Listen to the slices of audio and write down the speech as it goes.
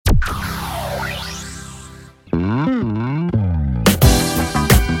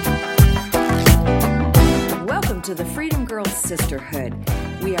Sisterhood.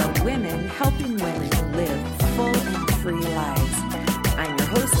 We are women helping women live full and free lives. I'm your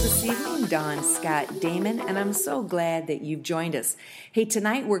host this evening, Dawn Scott Damon, and I'm so glad that you've joined us. Hey,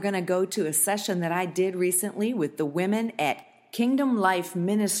 tonight we're going to go to a session that I did recently with the women at Kingdom Life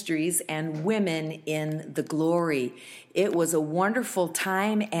Ministries and Women in the Glory. It was a wonderful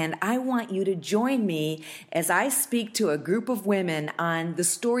time, and I want you to join me as I speak to a group of women on the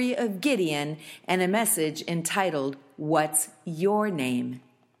story of Gideon and a message entitled, What's Your Name?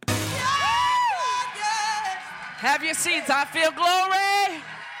 Have your seats. I feel glory.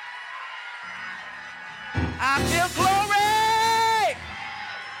 I feel glory.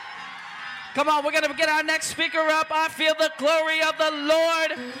 Come on, we're going to get our next speaker up. I feel the glory of the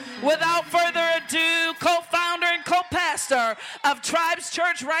Lord. Without further ado, co-founder and co-pastor of Tribes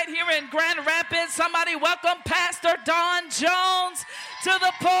Church right here in Grand Rapids. Somebody welcome Pastor Dawn Jones to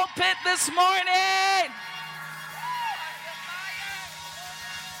the pulpit this morning.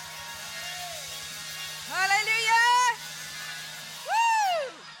 Hallelujah.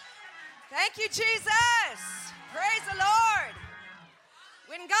 Woo! Thank you, Jesus. Praise the Lord.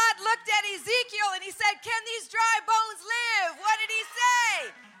 When God looked at Ezekiel and he said, can these dry bones live? What did he say?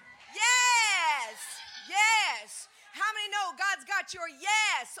 Yes. Yes. How many know God's got your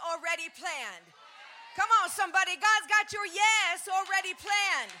yes already planned? Come on, somebody. God's got your yes already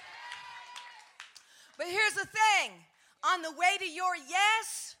planned. But here's the thing. On the way to your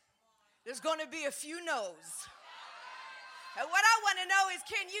yes, there's going to be a few no's. And what I want to know is,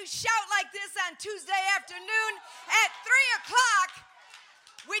 can you shout like this on Tuesday afternoon at 3 o'clock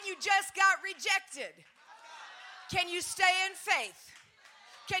when you just got rejected? Can you stay in faith?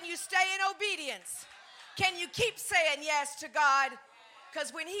 Can you stay in obedience? Can you keep saying yes to God?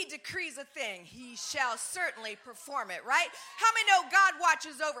 Because when he decrees a thing, he shall certainly perform it, right? How many know God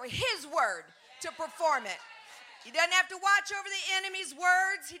watches over his word to perform it? He doesn't have to watch over the enemy's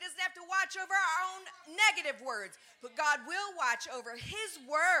words. He doesn't have to watch over our own negative words. But God will watch over his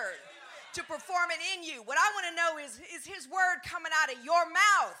word to perform it in you. What I want to know is his word coming out of your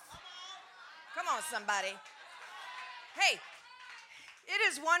mouth? Come on, somebody. Hey, it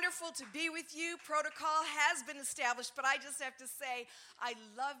is wonderful to be with you. Protocol has been established, but I just have to say, I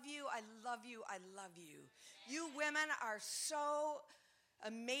love you, I love you, I love you. You women are so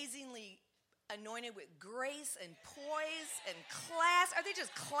amazingly anointed with grace and poise and class. Are they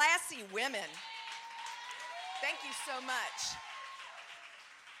just classy women? Thank you so much.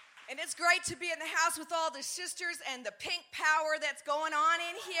 And it's great to be in the house with all the sisters and the pink power that's going on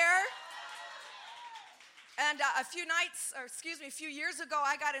in here. And a few years ago,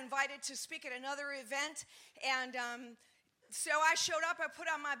 I got invited to speak at another event. And so I showed up. I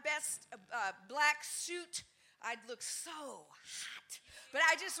put on my best black suit. I'd look so hot. But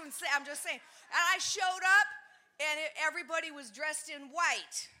I'm just saying. And I showed up, and everybody was dressed in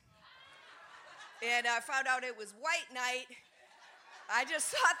white. And I found out it was white night. I just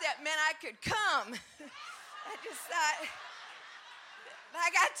thought that meant I could come. I just thought I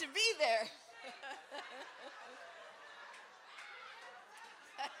got to be there.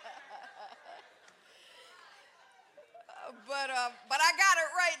 But I got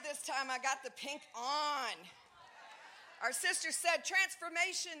it right this time. I got the pink on. Our sister said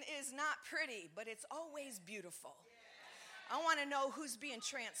transformation is not pretty, but it's always beautiful. I want to know who's being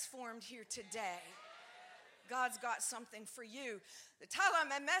transformed here today. God's got something for you. The title of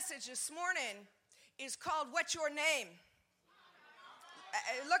my message this morning is called, What's Your Name?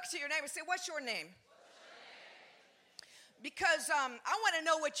 Look to your neighbor and say, what's your name? Because I want to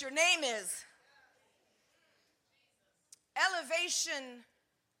know what your name is. Elevation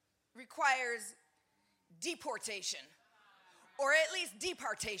requires deportation, or at least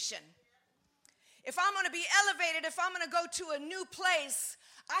departation. If I'm going to be elevated, if I'm going to go to a new place,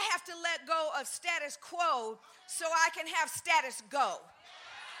 I have to let go of status quo so I can have status go.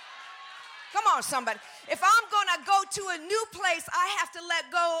 Come on, somebody. If I'm going to go to a new place, I have to let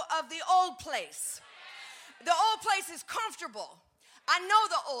go of the old place. The old place is comfortable. I know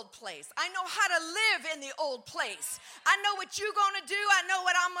the old place. I know how to live in the old place. I know what you're going to do. I know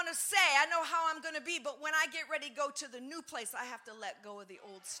what I'm going to say. I know how I'm going to be. But when I get ready to go to the new place, I have to let go of the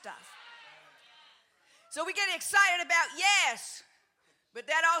old stuff. So we get excited about yes, but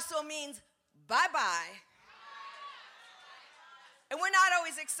that also means bye-bye. And we're not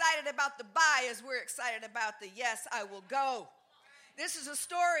always excited about the bye as we're excited about the yes, I will go. This is a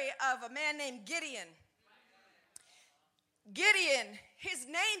story of a man named Gideon. Gideon, his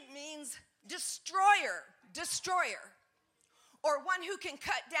name means destroyer, or one who can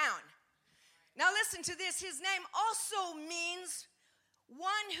cut down. Now listen to this. His name also means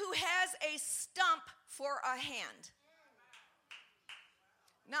one who has a stump for a hand.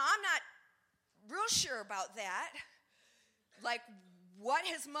 Now, I'm not real sure about that, like what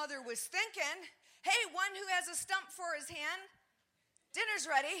his mother was thinking. Hey, one who has a stump for his hand, dinner's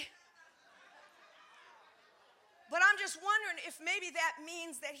ready. But I'm just wondering if maybe that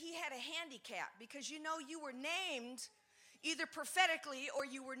means that he had a handicap, because you know you were named either prophetically or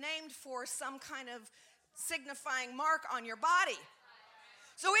you were named for some kind of signifying mark on your body.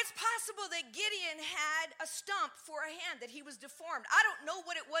 So it's possible that Gideon had a stump for a hand, that he was deformed. I don't know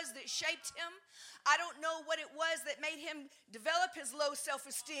what it was that shaped him. I don't know what it was that made him develop his low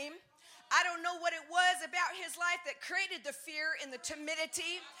self-esteem. I don't know what it was about his life that created the fear and the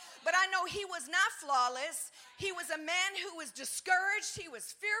timidity, but I know he was not flawless. He was a man who was discouraged. He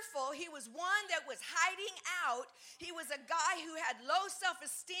was fearful. He was one that was hiding out. He was a guy who had low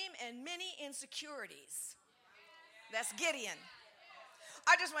self-esteem and many insecurities. That's Gideon.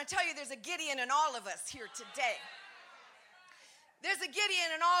 I just want to tell you there's a Gideon in all of us here today. There's a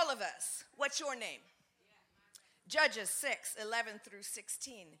Gideon in all of us. What's your name? Judges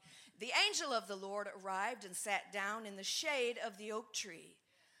 6:11-16. The angel of the Lord arrived and sat down in the shade of the oak tree,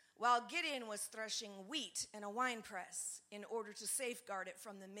 while Gideon was threshing wheat in a winepress in order to safeguard it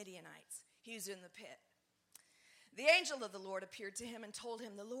from the Midianites. He was in the pit. The angel of the Lord appeared to him and told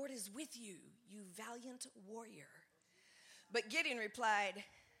him, "The Lord is with you, you valiant warrior." But Gideon replied,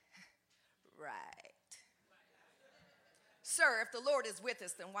 "Right. Sir, if the Lord is with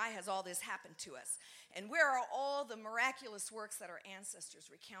us, then why has all this happened to us? And where are all the miraculous works that our ancestors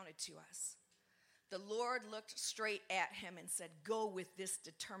recounted to us?" The Lord looked straight at him and said, "Go with this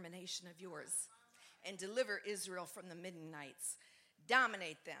determination of yours and deliver Israel from the Midianites.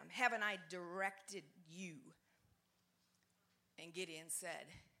 Dominate them. Haven't I directed you?" And Gideon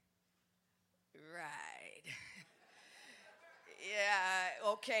said, "Right. Yeah,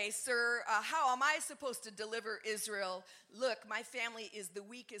 okay, sir, how am I supposed to deliver Israel? Look, my family is the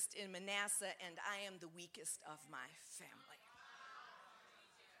weakest in Manasseh, and I am the weakest of my family."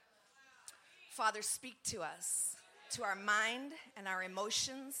 Father, speak to us, to our mind and our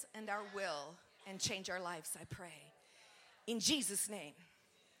emotions and our will, and change our lives, I pray. In Jesus' name.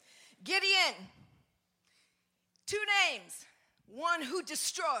 Gideon, two names, one who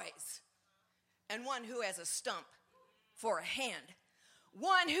destroys and one who has a stump for a hand.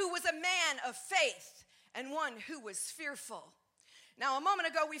 One who was a man of faith and one who was fearful. Now, a moment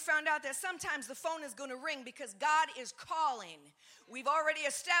ago, we found out that sometimes the phone is going to ring because God is calling. We've already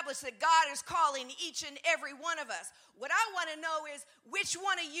established that God is calling each and every one of us. What I want to know is which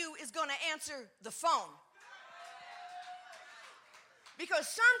one of you is going to answer the phone. Because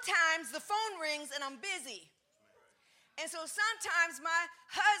sometimes the phone rings and I'm busy. And so sometimes my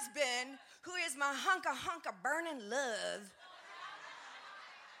husband, who is my hunka burning love,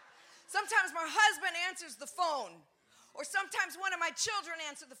 sometimes my husband answers the phone. Or sometimes one of my children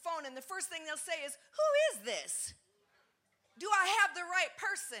answer the phone, and the first thing they'll say is, "Who is this? Do I have the right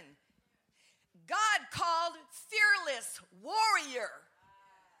person?" God called fearless warrior.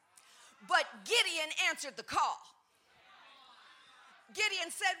 But Gideon answered the call. Gideon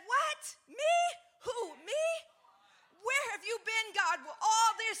said, "What? Me? Who? Me? Where have you been, God? Will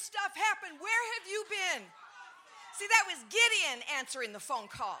all this stuff happen? Where have you been?" See, that was Gideon answering the phone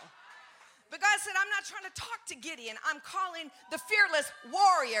call. But God said, "I'm not trying to talk to Gideon. I'm calling the fearless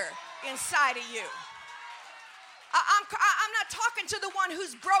warrior inside of you. I'm not talking to the one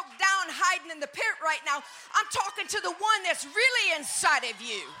who's broke down, hiding in the pit right now. I'm talking to the one that's really inside of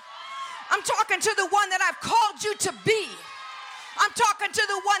you. I'm talking to the one that I've called you to be. I'm talking to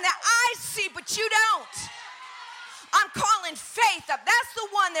the one that I see, but you don't. I'm calling faith up. That's the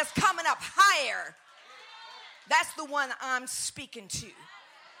one that's coming up higher. That's the one I'm speaking to."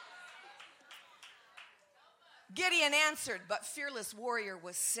 Gideon answered, but fearless warrior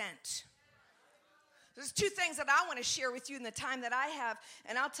was sent. There's two things that I want to share with you in the time that I have,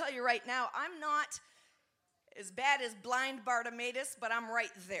 and I'll tell you right now, I'm not as bad as blind Bartimaeus, but I'm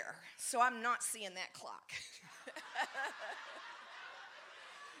right there, so I'm not seeing that clock.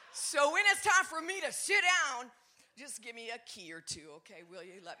 So when it's time for me to sit down, just give me a key or two, okay? Will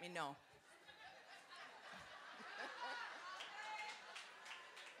you? Let me know.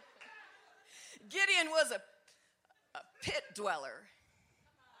 Gideon was a pit dweller.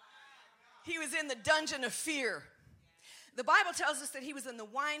 He was in the dungeon of fear. The Bible tells us that he was in the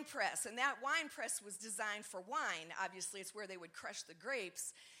wine press, and that wine press was designed for wine. Obviously, it's where they would crush the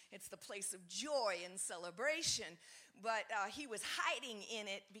grapes. It's the place of joy and celebration. But he was hiding in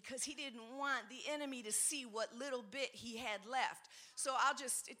it because he didn't want the enemy to see what little bit he had left. So I'll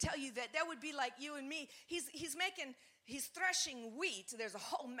just tell you that would be like you and me. He's making he's threshing wheat. There's a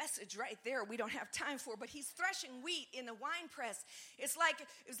whole message right there we don't have time for, but he's threshing wheat in the wine press. It's like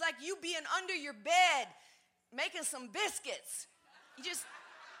you being under your bed making some biscuits. You just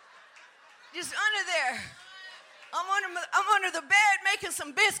under there. I'm under the bed making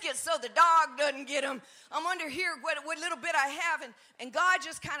some biscuits so the dog doesn't get them. I'm under here what little bit I have. And God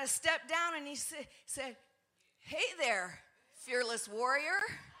just kind of stepped down and he said, hey there, fearless warrior.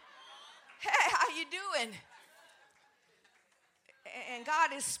 Hey, how you doing? And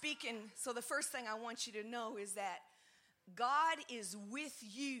God is speaking. So the first thing I want you to know is that God is with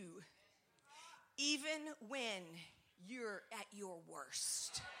you even when you're at your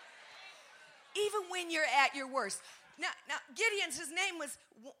worst. Even when you're at your worst. Now Gideon's, his name was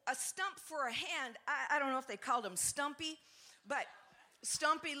a stump for a hand. I don't know if they called him Stumpy, but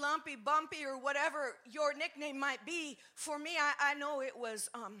Stumpy, Lumpy, Bumpy, or whatever your nickname might be. For me, I know it was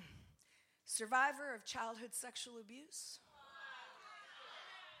survivor of childhood sexual abuse.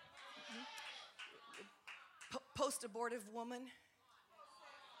 Post-abortive woman.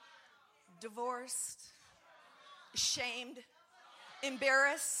 Divorced. Shamed.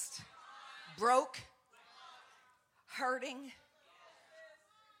 Embarrassed. Broke, hurting,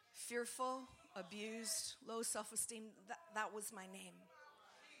 fearful, abused, low self-esteem. That was my name.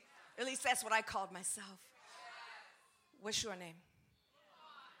 At least that's what I called myself. What's your name?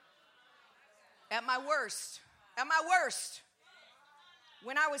 At my worst,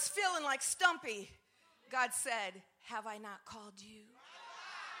 when I was feeling like Stumpy, God said, have I not called you?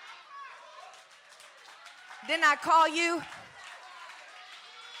 Didn't I call you?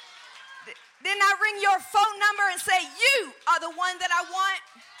 Didn't I ring your phone number and say, you are the one that I want?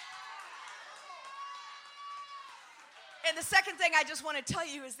 And the second thing I just want to tell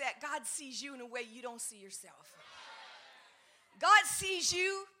you is that God sees you in a way you don't see yourself. God sees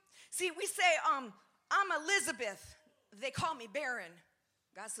you. See, we say, I'm Elizabeth. They call me barren.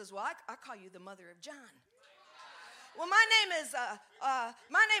 God says, well, I call you the mother of John. Well, my name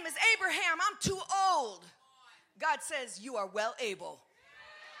is Abraham. I'm too old. God says, you are well able.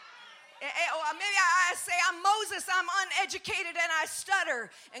 Or maybe I say I'm Moses, I'm uneducated and I stutter.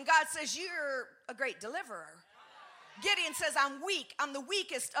 And God says, you're a great deliverer. Gideon says, I'm weak. I'm the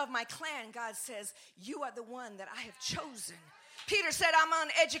weakest of my clan. God says, you are the one that I have chosen. Peter said, I'm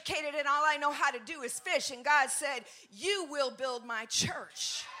uneducated and all I know how to do is fish. And God said, you will build my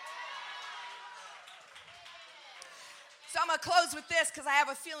church. So I'm going to close with this because I have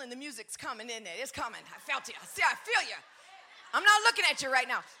a feeling the music's coming in there. It's coming. I felt it. See, I feel you. I'm not looking at you right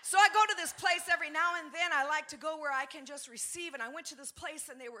now. So I go to this place every now and then. I like to go where I can just receive. And I went to this place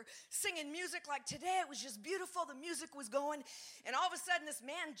and they were singing music like today. It was just beautiful. The music was going. And all of a sudden this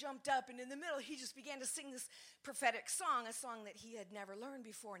man jumped up and in the middle he just began to sing this prophetic song, a song that he had never learned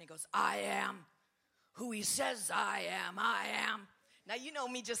before. And he goes, I am who he says I am. I am. Now you know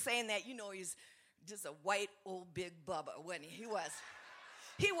me just saying that. You know he's just a white old big bubba, wasn't he? He was.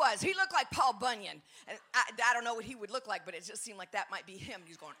 He looked like Paul Bunyan. And I don't know what he would look like, but it just seemed like that might be him.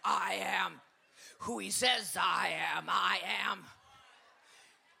 He's going, I am who he says I am. I am.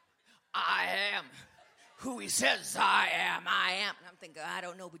 I am who he says I am. I am. And I'm thinking, I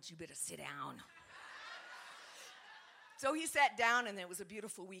don't know, but you better sit down. So he sat down, and it was a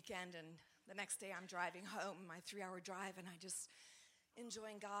beautiful weekend. And the next day I'm driving home, my 3-hour drive, and I just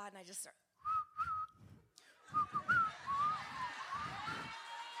enjoying God, and I just start.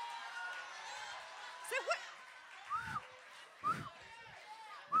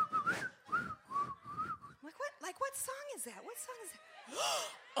 What song is that? What song is that?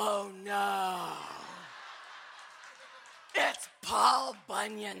 Oh, no. It's Paul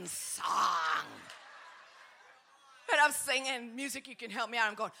Bunyan's song. And I'm singing music, you can help me out.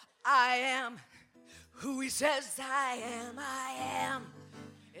 I'm going, I am who he says I am. I am.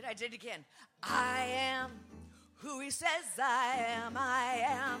 And I did it again. I am who he says I am. I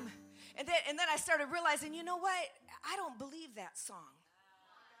am. And then I started realizing, you know what? I don't believe that song.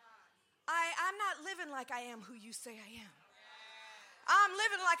 I'm not living like I am who you say I am. I'm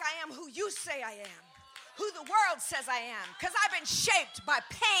living like I am who you say I am, who the world says I am, because I've been shaped by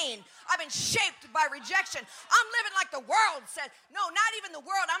pain. I've been shaped by rejection. I'm living like the world says. No, not even the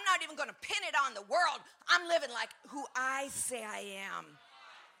world. I'm not even going to pin it on the world. I'm living like who I say I am.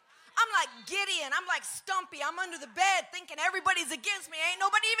 I'm like Gideon. I'm like Stumpy. I'm under the bed thinking everybody's against me. Ain't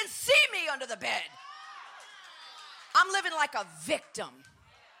nobody even see me under the bed. I'm living like a victim.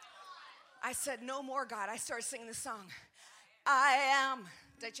 I said, no more, God. I started singing this song. I am.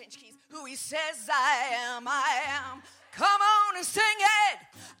 Did I change keys? Who he says I am. I am. Come on and sing it.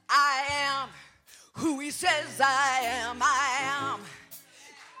 I am who he says I am. I am.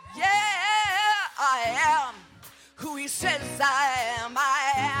 Yeah, I am who he says I am,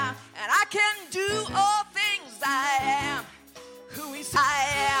 and I can do all things. I am who He says I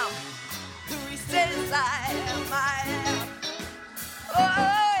am, who He says I am. Oh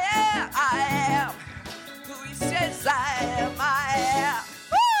yeah, I am who He says I am.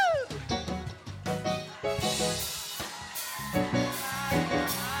 Woo!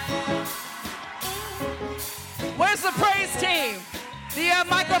 Where's the praise team? The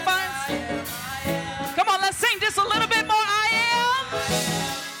microphones? Come on, let's sing just a little bit more. I am.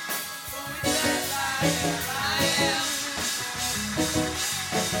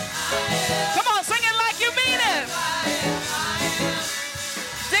 Come on, sing it like you mean it.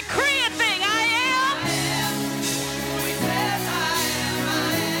 Decree a thing. I am.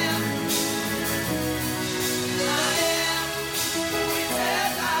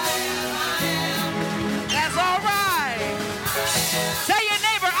 That's all right. Tell your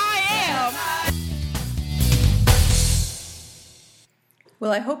neighbor, I am.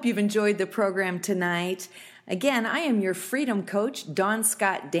 Well, I hope you've enjoyed the program tonight. Again, I am your freedom coach, Dawn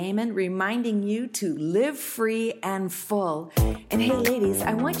Scott Damon, reminding you to live free and full. And hey, ladies,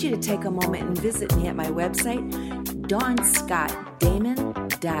 I want you to take a moment and visit me at my website,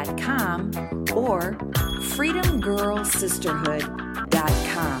 DawnScottDamon.com or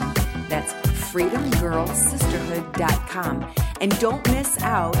FreedomGirlSisterhood.com. That's FreedomGirlSisterhood.com. And don't miss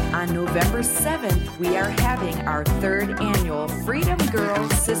out, on November 7th, we are having our 3rd annual Freedom Girl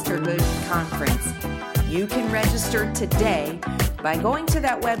Sisterhood Conference. You can register today by going to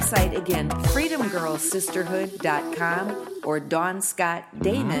that website again, FreedomGirlSisterhood.com or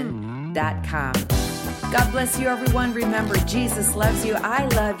DawnScottDamon.com. God bless you, everyone. Remember, Jesus loves you, I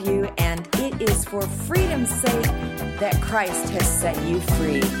love you, and it is for freedom's sake that Christ has set you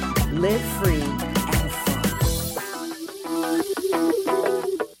free. Live free.